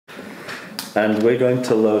And we're going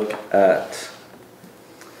to look at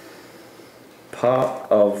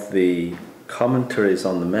part of the commentaries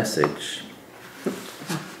on the message,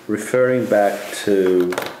 referring back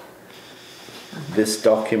to this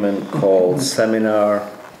document called Seminar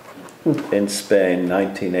in Spain,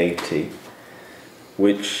 1980,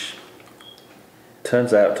 which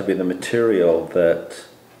turns out to be the material that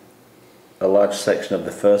a large section of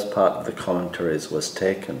the first part of the commentaries was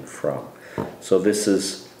taken from. So this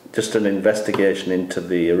is just an investigation into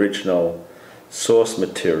the original source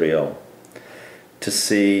material to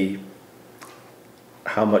see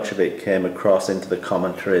how much of it came across into the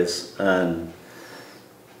commentaries and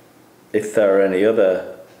if there are any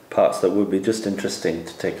other parts that would be just interesting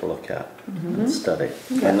to take a look at and study.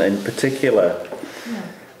 Yeah. And in particular,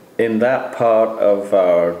 in that part of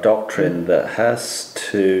our doctrine that has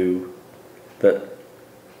to, that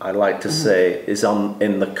I like to say is on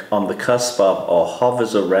the cusp of or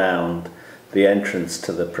hovers around the entrance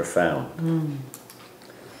to the profound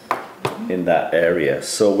in that area.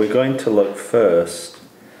 So we're going to look first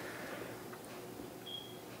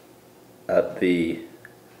at the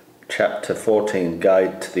chapter 14,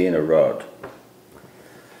 Guide to the Inner Rod.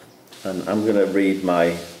 And I'm going to read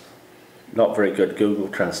my not very good Google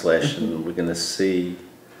translation. We're going to see,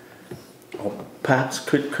 or perhaps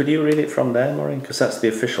could you read it from there, Maureen? Because that's the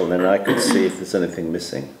official, and then I could see if there's anything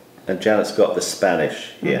missing. And Janet's got the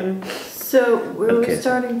Spanish here. So we're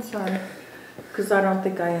starting, sorry, because I don't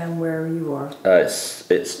think I am where you are.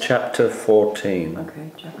 It's chapter 14.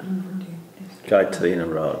 Okay, chapter 14. Guide to the Inner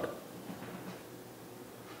Rod.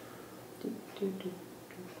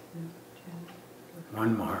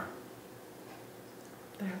 One more.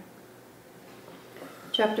 There.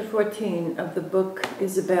 Chapter 14 of the book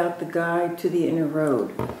is about the guide to the inner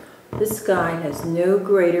road. This guide has no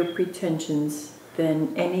greater pretensions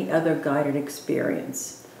than any other guided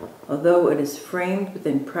experience, although it is framed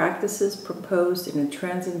within practices proposed in a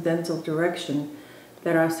transcendental direction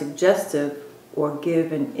that are suggestive or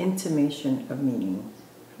give an intimation of meaning.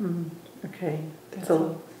 Okay, it's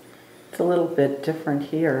a little bit different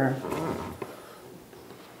here.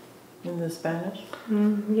 In the Spanish?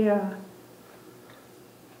 Yeah.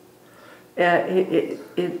 It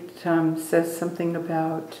says something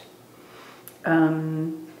about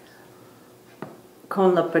con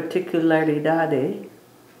la particularidad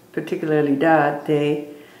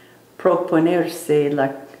de proponerse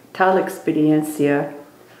tal experiencia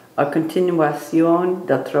a continuación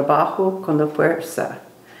del trabajo con la fuerza,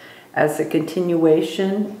 as a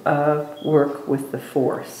continuation of work with the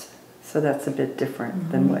force. So that's a bit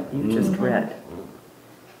different than what you just read.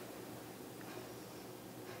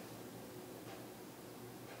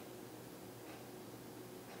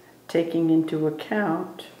 Taking into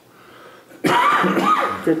account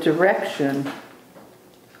the direction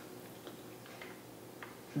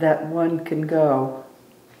that one can go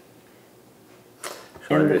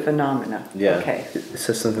in the phenomena. Yeah. Okay. It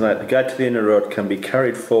says something like, the guide to the inner road can be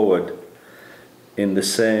carried forward in the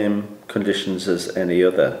same conditions as any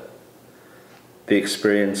other. The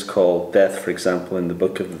experience called death, for example, in the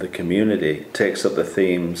book of the community, takes up the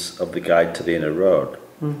themes of the guide to the inner road,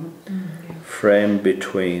 framed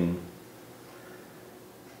between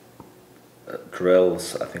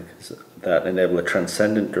drills, I think, that enable a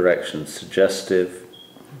transcendent direction, suggestive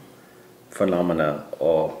phenomena,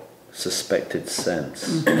 or suspected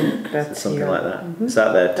sense. That's something here. like that. Is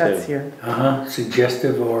that there too? That's here.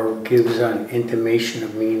 Suggestive or gives an intimation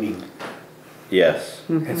of meaning. Yes.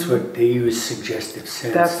 That's what they use, suggestive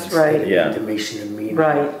sense. That's instead right. of intimation of meaning.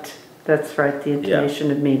 Right. That's right, the intimation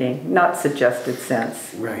of meaning, not suggested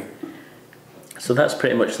sense. Right. So that's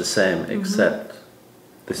pretty much the same, except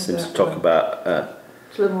this seems to talk about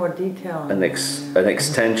It's a little more detail. an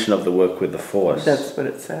extension of the work with the force. That's what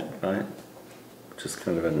it said. Right? Which is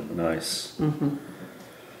kind of a nice...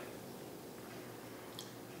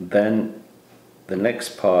 Then the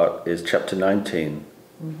next part is chapter 19,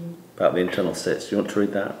 about the internal states. Do you want to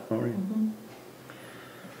read that, Maureen?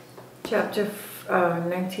 Chapter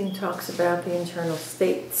 19 talks about the internal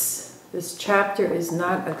states. This chapter is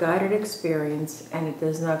not a guided experience, and it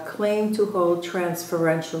does not claim to hold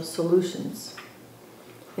transferential solutions.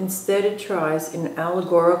 Instead, it tries in an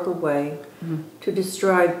allegorical way to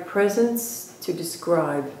describe present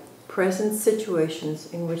situations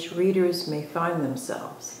in which readers may find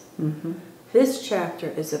themselves. This chapter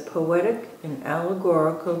is a poetic and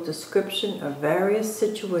allegorical description of various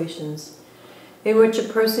situations in which a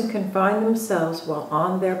person can find themselves while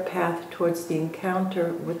on their path towards the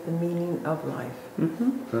encounter with the meaning of life.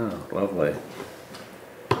 Oh, lovely.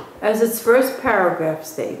 As its first paragraph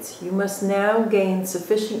states, you must now gain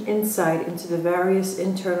sufficient insight into the various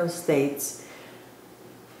internal states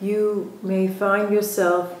you may find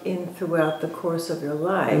yourself in throughout the course of your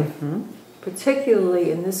life, particularly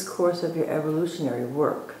in this course of your evolutionary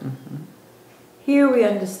work. Here we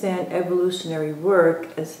understand evolutionary work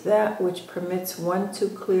as that which permits one to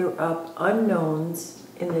clear up unknowns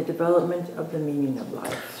in the development of the meaning of life.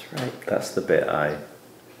 That's right. That's the bit I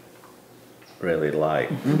really like.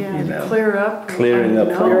 Yeah, You know, clearing up Clearing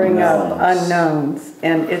unknowns. up unknowns.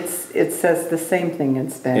 And it says the same thing in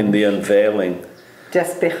Spanish. In the unveiling.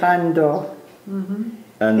 Despejando And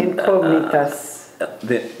incógnitas.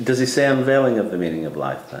 does he say unveiling of the meaning of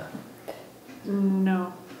life there?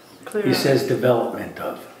 No, clear He up. says development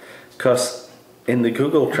of. Because in the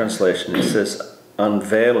Google translation it says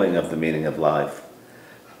unveiling of the meaning of life,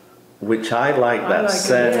 which I like I that like it,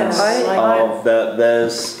 sense yeah. of that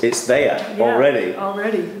it's there Yeah, already,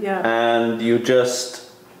 Already, yeah. and you just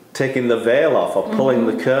taking the veil off or pulling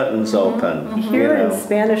the curtains open. You Here in know.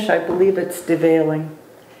 Spanish, I believe it's deveiling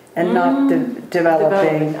and not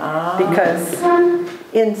developing. Ah. Because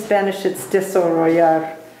in Spanish it's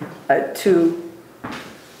desarrollar,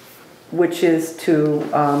 which is to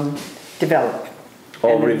develop.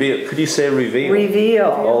 Or And reveal. Could you say reveal? Reveal.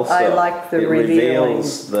 Also, I like the it revealing.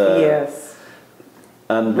 reveals the- Yes.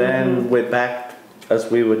 And then we're back,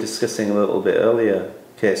 as we were discussing a little bit earlier,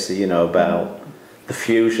 Casey, you know, about the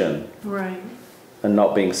fusion Right. and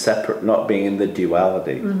not being separate, not being in the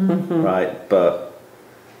duality, right? But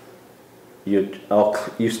you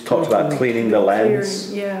talked about cleaning the lens,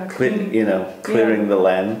 Clearing, yeah, cleaning. you know, clearing the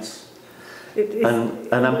lens. It's-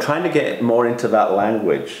 And I'm trying to get more into that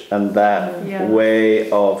language and that Yeah. way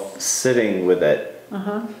of sitting with it.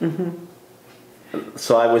 Uh-huh.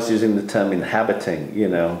 So I was using the term inhabiting, you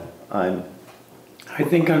know, I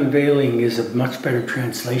think unveiling is a much better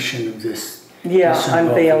translation of this. Yeah,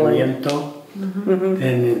 unveiling.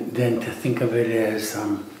 Desenvolvimiento, than to think of it as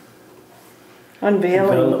Unveiling.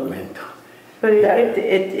 development. But It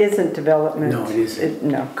isn't development. No, it isn't.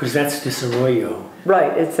 No. Because that's desarrollo.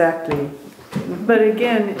 Right, exactly. But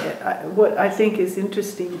again, what I think is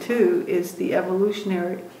interesting too is the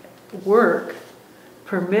evolutionary work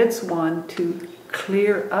permits one to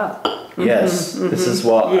clear up. yes, this is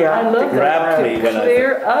what Yeah. I love grabbed that. me when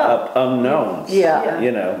Clear up. unknowns. Yeah.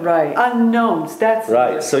 You know. Right. Unknowns, that's the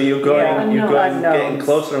Right. word. So you're going, Yeah, you're going, unknowns. getting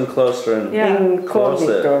closer and closer and Yeah.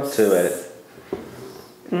 closer Incógnitos. to it.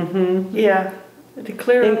 Yeah, to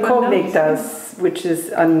clear up unknowns. Incógnitas, which is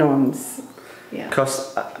unknowns. Yeah.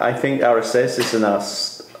 Because I think our ascesis and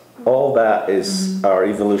us, all that is our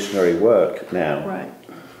evolutionary work now. Right.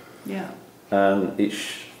 Yeah. And it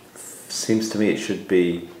seems to me it should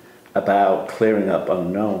be about clearing up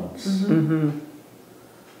unknowns.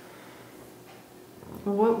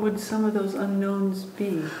 What would some of those unknowns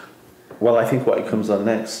be? Well, I think what comes on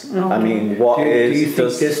next. I mean, what Do is you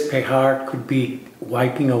think this pehar could be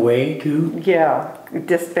wiping away too? Yeah.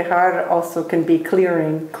 Despejar also can be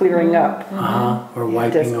clearing up. Or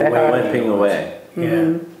wiping away. Despejar. wiping away?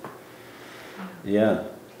 Yeah. Yeah,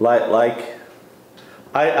 like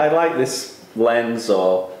I like this lens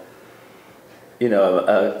or you know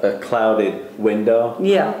a clouded window.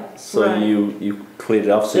 Yeah. So Right. you clear it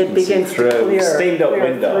off so you It can see begins to through. clear, Steamed up clear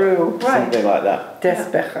window, through. something like that.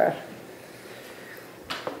 Despejar.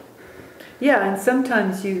 Yeah, and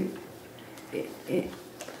sometimes you,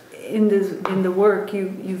 in the work,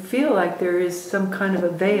 you feel like there is some kind of a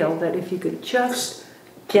veil that if you could just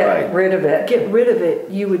Get Right. rid of it. get rid of it,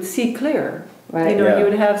 you would see clear. Right. You know, Yeah. you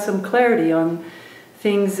would have some clarity on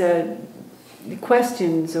things,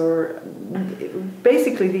 questions, or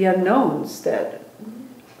basically the unknowns that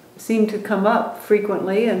seem to come up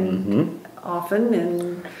frequently and often,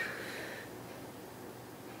 and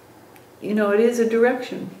you know, it is a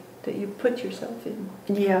direction that you put yourself in.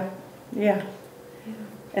 Yeah. Yeah.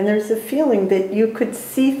 And there's a feeling that you could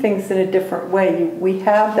see things in a different way. We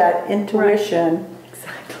have that intuition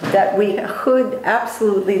that we could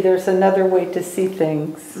absolutely, there's another way to see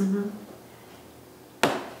things.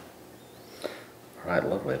 Right,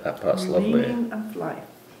 lovely. That part's lovely. Meaning of life.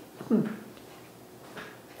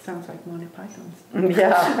 Sounds like Monty Python's.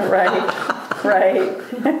 Yeah, right, right,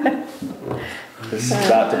 This is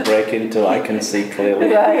about to break into I can see clearly.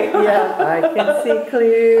 right, yeah. I can see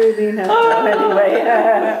clearly now. Anyway,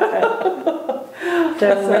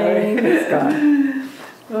 the rain is gone.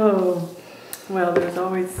 Oh, well, there's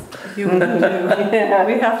always human to do. Yeah.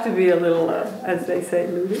 We have to be a little, as they say,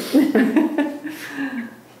 looted.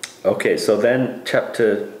 Okay, so then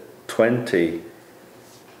chapter 20.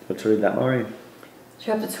 Want to read that, Maureen?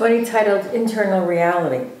 Chapter 20, titled Internal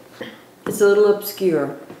Reality. It's a little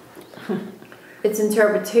obscure. Its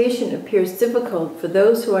interpretation appears difficult for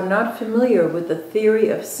those who are not familiar with the theory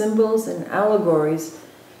of symbols and allegories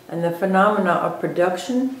and the phenomena of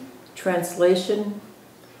production, translation,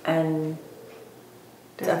 and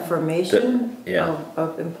deformation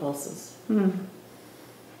of impulses.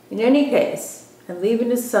 In any case, and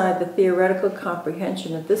leaving aside the theoretical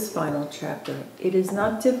comprehension of this final chapter, it is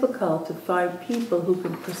not difficult to find people who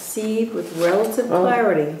can perceive with relative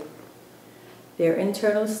clarity their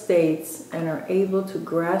internal states and are able to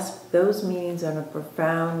grasp those meanings on a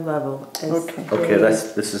profound level. Okay,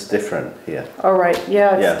 this is different here. All right,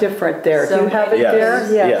 it's different there. Do you have it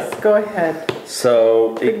there? Yes, go ahead.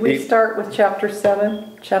 So Could we start with chapter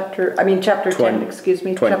 20. 10, excuse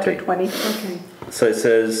me, chapter 20? Okay. So it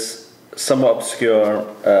says, somewhat obscure,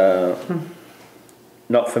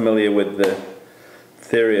 not familiar with the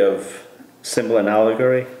theory of symbol and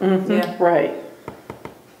allegory. Right.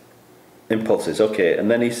 Impulses, okay. And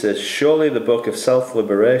then he says, surely the book of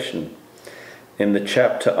self-liberation in the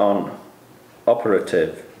chapter on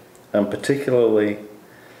operative and particularly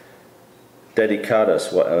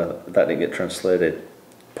dedicatus, whatever that didn't get translated,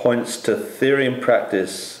 points to theory and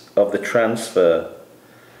practice of the transfer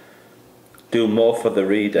do more for the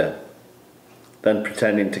reader than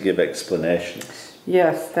pretending to give explanations.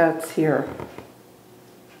 Yes, that's here.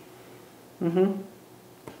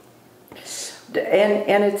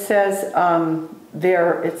 And it says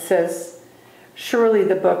it says, surely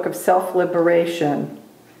the book of self-liberation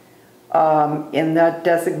in that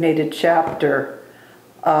designated chapter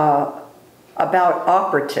about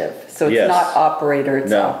operative. So it's not operator,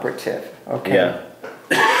 it's operative. Okay. Yeah.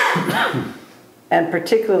 And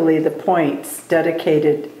particularly the points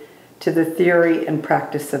dedicated to the theory and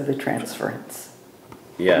practice of the transference.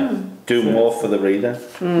 Yeah. Do more for the reader.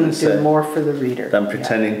 Do more for the reader. Than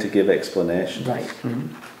pretending to give explanations. Right.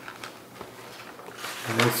 And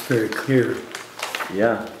that's very clear.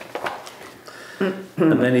 Yeah.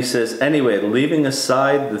 And then he says, anyway, leaving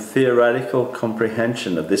aside the theoretical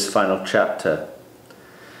comprehension of this final chapter,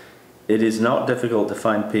 it is not difficult to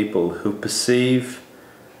find people who perceive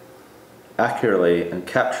accurately and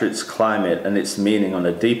capture its climate and its meaning on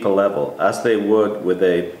a deeper level, as they would with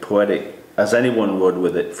a poetic, as anyone would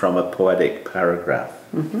with it from a poetic paragraph.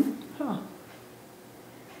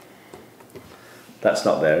 That's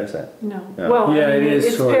not there, is it? No. No. Well, Yeah, it is.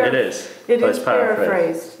 It is. It is It's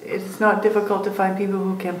paraphrased. It's not difficult to find people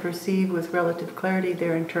who can perceive with relative clarity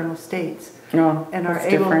their internal states No, and are that's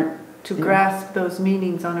able different. to grasp those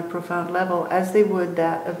meanings on a profound level as they would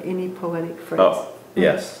that of any poetic phrase. Oh,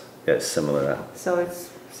 yes. Yeah, it's similar to that. So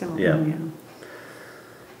it's similar. Yeah.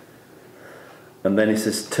 And then he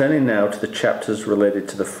says, turning now to the chapters related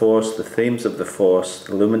to the force, the themes of the force,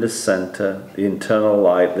 the luminous center, the internal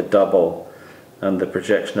light, the double, and the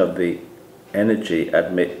projection of the energy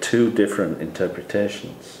admit two different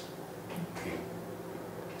interpretations.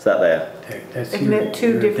 Is that there? That's Admit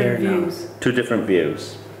two you're there different now. views. Two different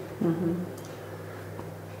views.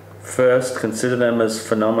 First, consider them as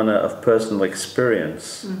phenomena of personal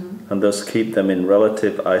experience, and thus keep them in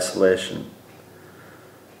relative isolation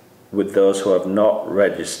with those who have not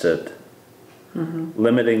registered,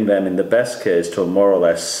 limiting them in the best case to a more or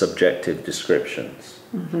less subjective descriptions.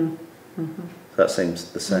 That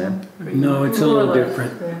seems the same. No, it's a More or little less,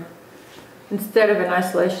 different. yeah. Instead of in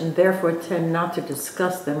isolation, therefore tend not to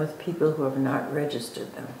discuss them with people who have not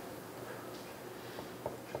registered them.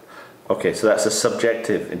 Okay, so that's a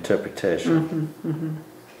subjective interpretation.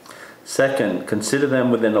 Second, consider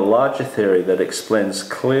them within a larger theory that explains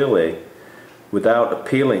clearly without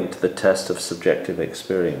appealing to the test of subjective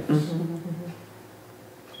experience.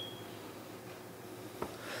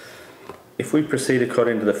 If we proceed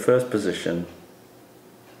according to the first position,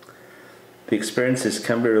 the experiences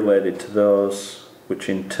can be related to those which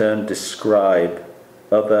in turn describe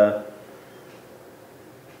other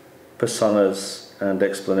personas and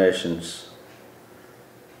explanations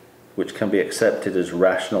which can be accepted as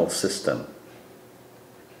rational system.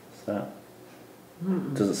 Is that?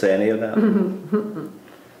 Does it say any of that?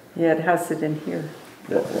 Yeah, it has it in here.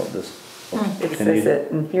 What does? It Can says you-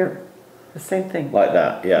 it in here. The same thing. Like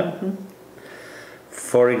that, yeah.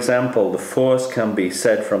 For example, the force can be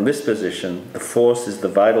said from this position, the force is the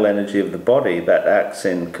vital energy of the body that acts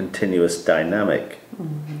in continuous dynamic.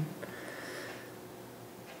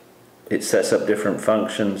 It sets up different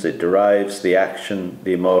functions, it derives the action,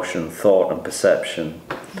 the emotion, thought and perception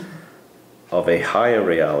of a higher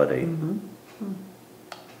reality.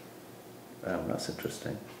 Oh, that's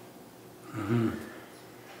interesting.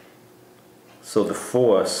 So the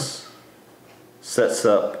force sets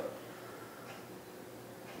up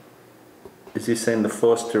is he saying the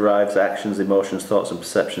force derives actions, emotions, thoughts and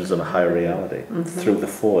perceptions of a higher reality through the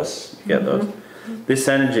force? You get those? This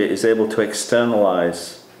energy is able to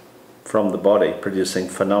externalize from the body, producing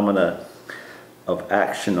phenomena of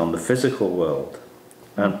action on the physical world,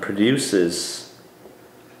 and produces,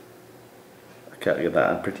 I can't get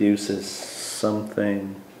that, and produces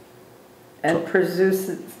something. And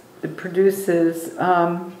produces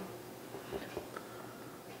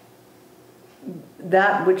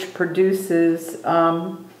that which produces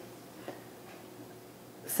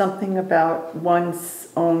something about one's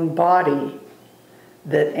own body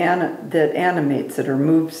that animates it or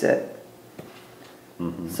moves it.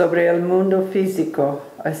 Sobre el mundo físico,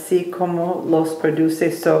 así como los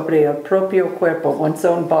produce sobre el propio cuerpo, one's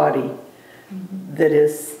own body that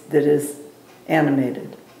is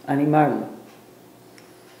animated, animarlo.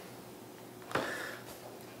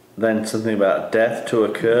 Then something about death to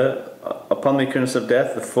occur. Upon the occurrence of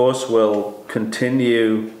death, the force will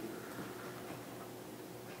continue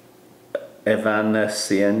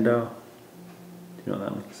evanesciendo. Do you know what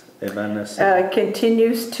that means? Evanescendo.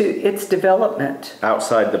 Continues to its development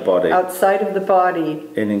Outside the body. outside of the body.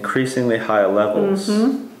 In increasingly higher levels.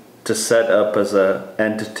 To set up as an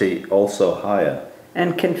entity also higher.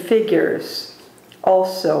 And configures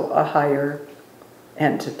also a higher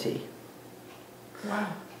entity. Wow.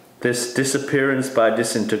 This disappearance by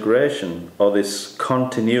disintegration, or this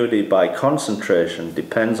continuity by concentration,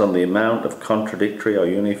 depends on the amount of contradictory or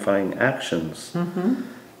unifying actions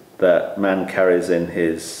that man carries in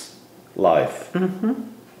his life.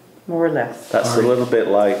 More or less. That's a little bit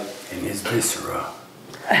like... In his viscera.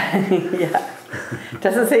 Yeah.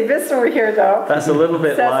 Doesn't say viscera here though. That's a little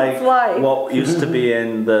bit Says it's like what used to be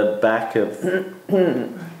in the back of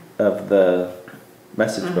the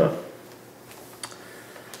message book.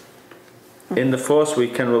 In the force we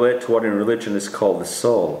can relate to what in religion is called the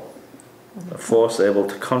soul. A force able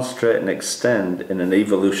to concentrate and extend in an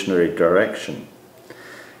evolutionary direction.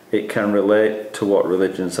 It can relate to what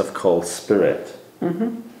religions have called spirit.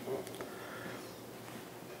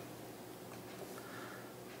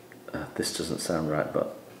 This doesn't sound right,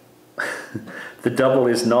 but the double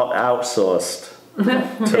is not outsourced to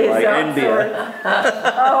like India.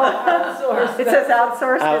 Outsourced. It says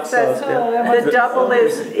outsourced. It says yeah. the double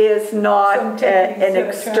is not an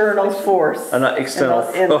external force. An external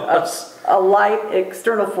force. A light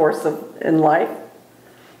external force in life.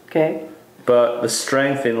 Okay. But the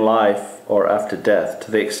strength in life or after death,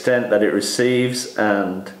 to the extent that it receives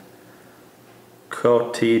and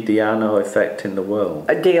quotidiano effect in the world.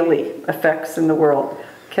 Daily effects in the world.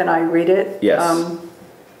 Can I read it? Yes.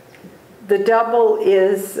 The double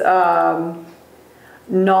is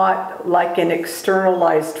not like an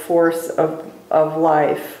externalized force of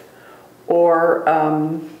life or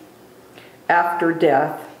after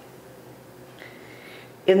death.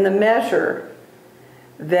 In the measure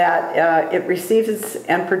that it receives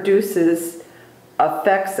and produces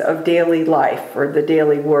effects of daily life or the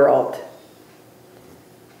daily world.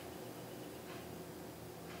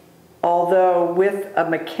 Although with a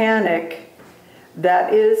mechanic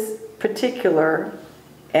that is particular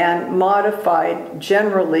and modified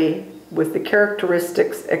generally with the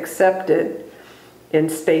characteristics accepted in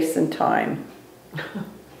space and time.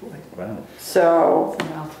 Wow. So, That's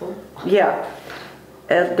a mouthful. yeah.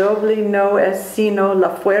 El doble no es sino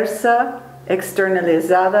la fuerza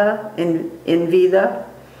externalizada en vida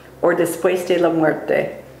o después de la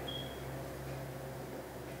muerte.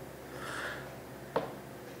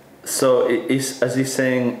 So as he's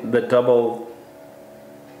saying, the double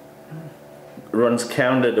runs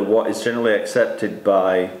counter to what is generally accepted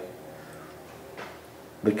by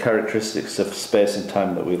the characteristics of space and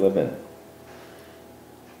time that we live in.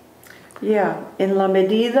 Yeah, en la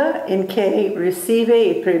medida en que recibe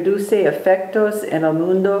y produce efectos en el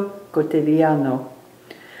mundo cotidiano,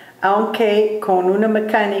 aunque con una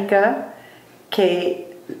mecánica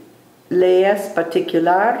que le es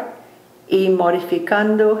particular y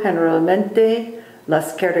modificando generalmente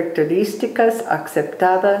las características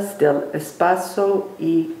aceptadas del espacio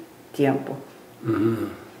y tiempo.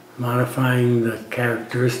 Modifying the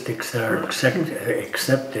characteristics that are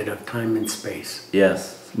accepted of time and space.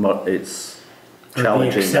 Yes, it's Or the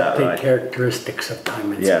challenging that, accepted right? characteristics of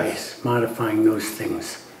time and Yes. space. Modifying those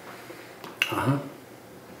things.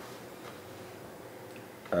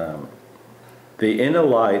 The inner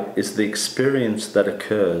light is the experience that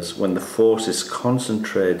occurs when the force is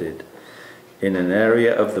concentrated in an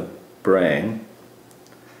area of the brain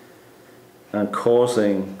and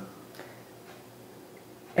causing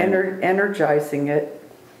Energizing it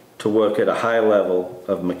to work at a high level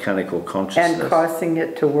of mechanical consciousness. and causing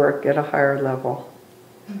it to work at a higher level.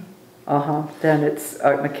 Then it's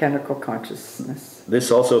a mechanical consciousness.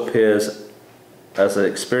 This also appears as an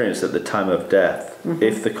experience at the time of death,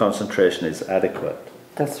 if the concentration is adequate.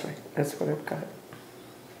 That's right. That's what I've got.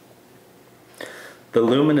 The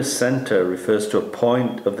luminous center refers to a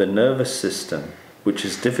point of the nervous system which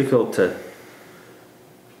is difficult to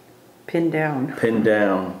Pin down. pin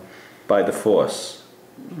down by the force.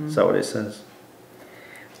 Is that what it says?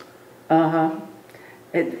 El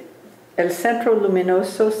centro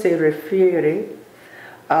luminoso se refiere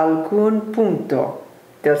a algún punto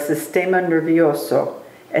del sistema nervioso.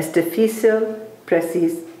 Es difícil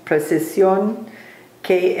precisión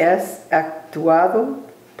que es actuado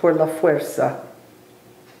por la fuerza.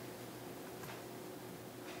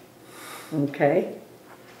 Okay?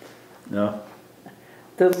 No?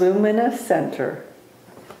 The luminous center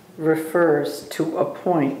refers to a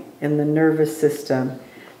point in the nervous system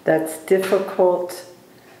that's difficult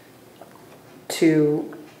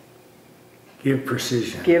to Give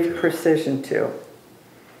precision. give precision to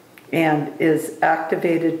and is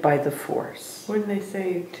activated by the force. Wouldn't they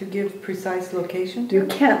say to give precise location to? You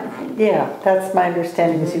can't, yeah, that's my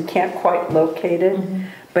understanding is you can't quite locate it,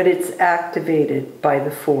 but it's activated by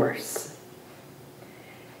the force.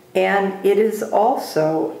 And it is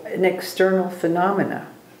also an external phenomena.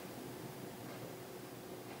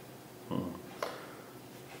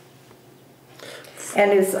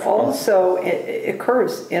 And is also, it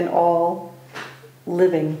occurs in all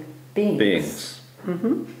living beings.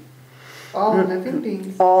 All living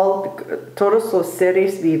beings, All, todos los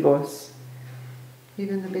seres vivos,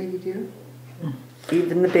 even the baby deer.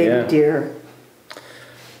 even the baby Yeah. deer.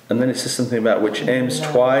 And then it says something about which aims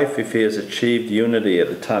twice if he has achieved unity at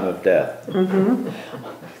the time of death.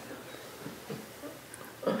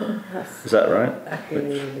 Is that right?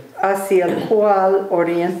 Hacia el cual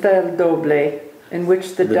orienta el doble, in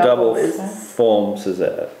which the double is forms is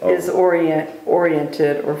it?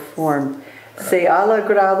 oriented or formed. Se ha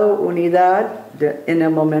logrado unidad en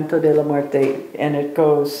el momento de la muerte, and it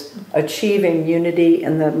goes achieving unity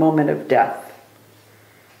in the moment of death.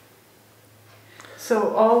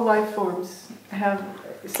 So all life forms have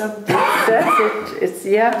some That's it. It's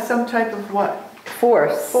yeah, some type of what?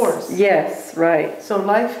 force. Force. Yes, right. So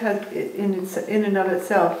life has in and of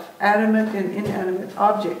itself, animate and inanimate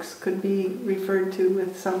objects could be referred to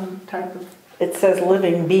with some type of It says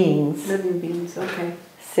living beings, living beings. Okay,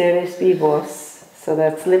 seres vivos. So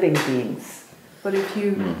that's living beings. but if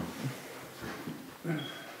you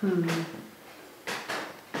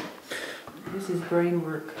this is brain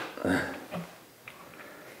work.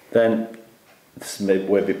 Then this is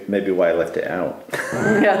maybe why I left it out.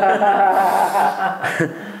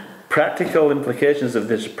 Practical implications of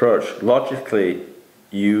this approach. Logically,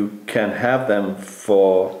 you can have them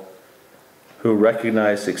for who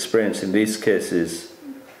recognize experience, in these cases,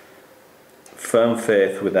 firm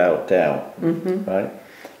faith without doubt. Right?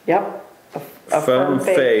 Yep. A firm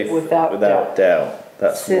faith without doubt.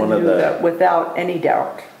 That's Sin one of duda, the... without any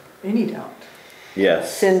doubt. Any doubt.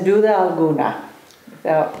 Yes. Sin duda alguna.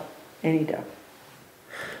 Without any doubt.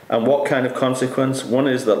 And what kind of consequence? One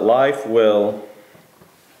is that life will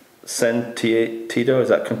sentido, is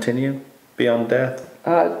that continue? Beyond death?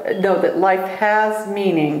 No, that life has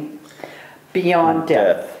meaning beyond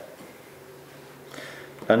death.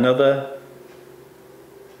 Another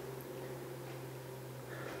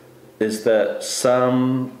is that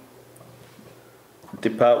some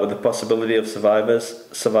depart with the possibility of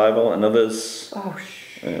survival, and others... Oh,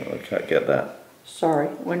 I can't get that. sorry,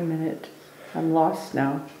 1 minute. I'm lost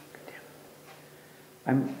now.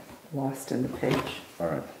 I'm lost in the page. All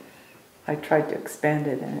right. I tried to expand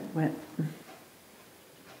it and it went.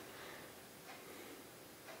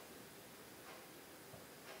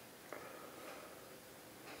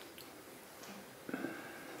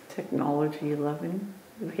 Technology loving,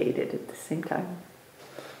 you hate it at the same time.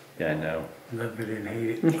 Yeah, I know. Love it and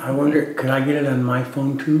hate it. I wonder, could I get it on my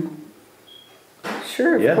phone too?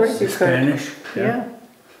 Sure, of Yes, course you could. Spanish? Yeah.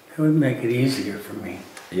 That would make it easier for me.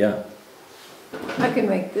 Yeah. I can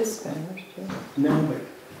make this Spanish too. No, but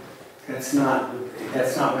that's not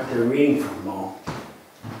what they're reading from, Mo.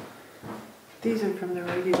 These are from the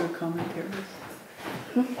regular commentaries.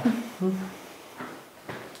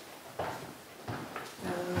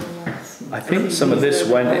 I think some of this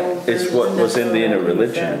is what was in the inner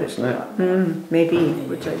religion, wasn't it? Maybe.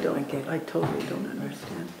 Which I don't get. I totally don't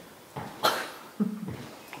understand.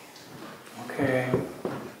 Okay.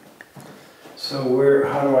 So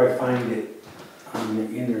how do I find it on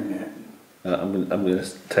the internet? I'm going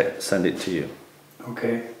to send it to you.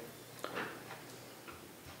 Okay,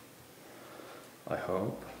 I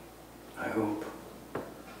hope. I hope.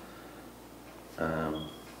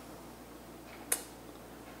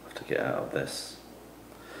 get out of this.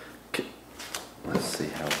 Let's see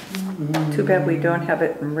how. Too bad we don't have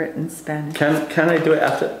it in written Spanish. Can I do it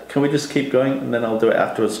after? Can we just keep going and then I'll do it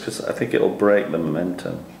afterwards because I think it'll break the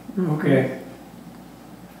momentum Okay.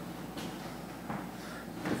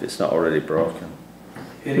 if it's not already broken.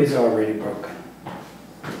 It is already broken.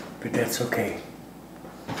 But that's okay.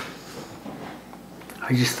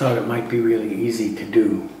 I just thought it might be really easy to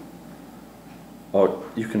do. Or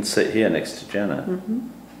you can sit here next to Jenna. Mm-hmm.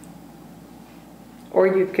 Or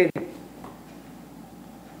you could.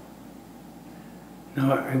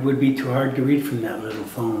 No, it would be too hard to read from that little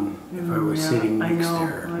phone if I was sitting next to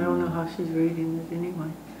her. I don't know how she's reading it anyway.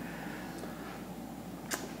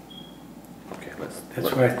 Okay, let's. That's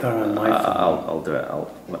what I thought on my phone. I'll do it.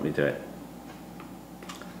 Let me do it.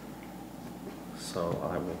 So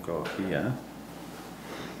I will go here.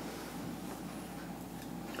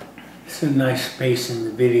 It's a nice space in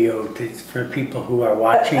the video for people who are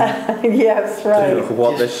watching. Yes, right.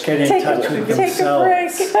 What Just this? get in touch with Take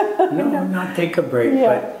themselves. a break. No, not take a break,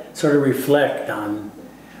 Yeah. but sort of reflect on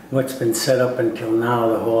what's been set up until now,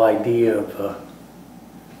 the whole idea of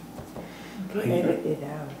Edit it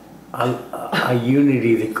out. a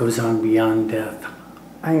unity that goes on beyond death.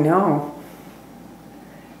 I know.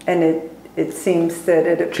 And it seems that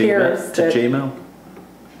it appears To that Gmail?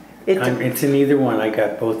 It's in either one. I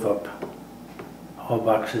got both up. All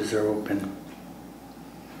boxes are open.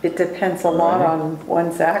 it depends a lot on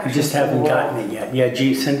one's I actions. just in the haven't world. gotten it yet.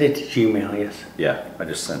 Yeah, send it to Gmail, yes. Yeah, I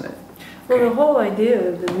just sent it. Well, the whole idea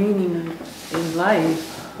of the meaning in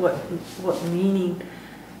life, what meaning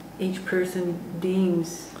each person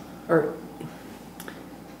deems, or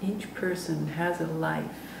each person has a life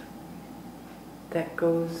that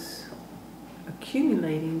goes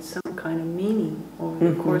accumulating some kind of meaning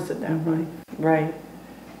over the course of that life. Right.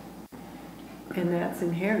 And that's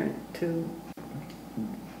inherent to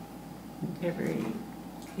every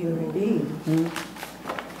human being.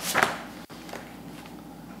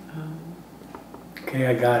 Okay,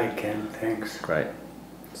 I got it, Ken. Thanks. Great.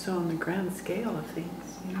 So on the grand scale of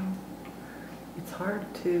things, it's hard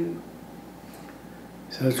to.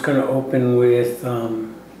 So it's going to open with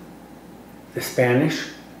the Spanish.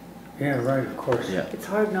 Yeah, right, of course. Yeah. It's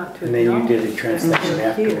hard not to. And then you acknowledge did the that translation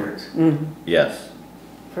you're here afterwards. Yes.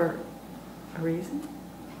 for a reason.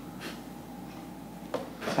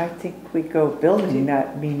 I think we go building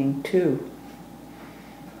that meaning too.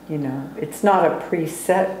 It's not a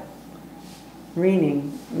preset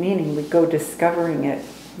meaning. We go discovering it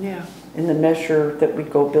Yeah. in the measure that we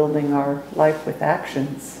go building our life with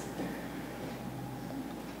actions.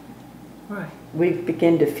 Right. We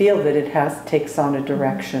begin to feel that it takes on a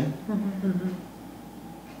direction.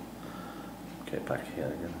 Okay, back here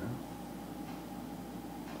again.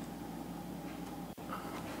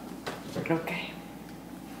 Huh? Okay.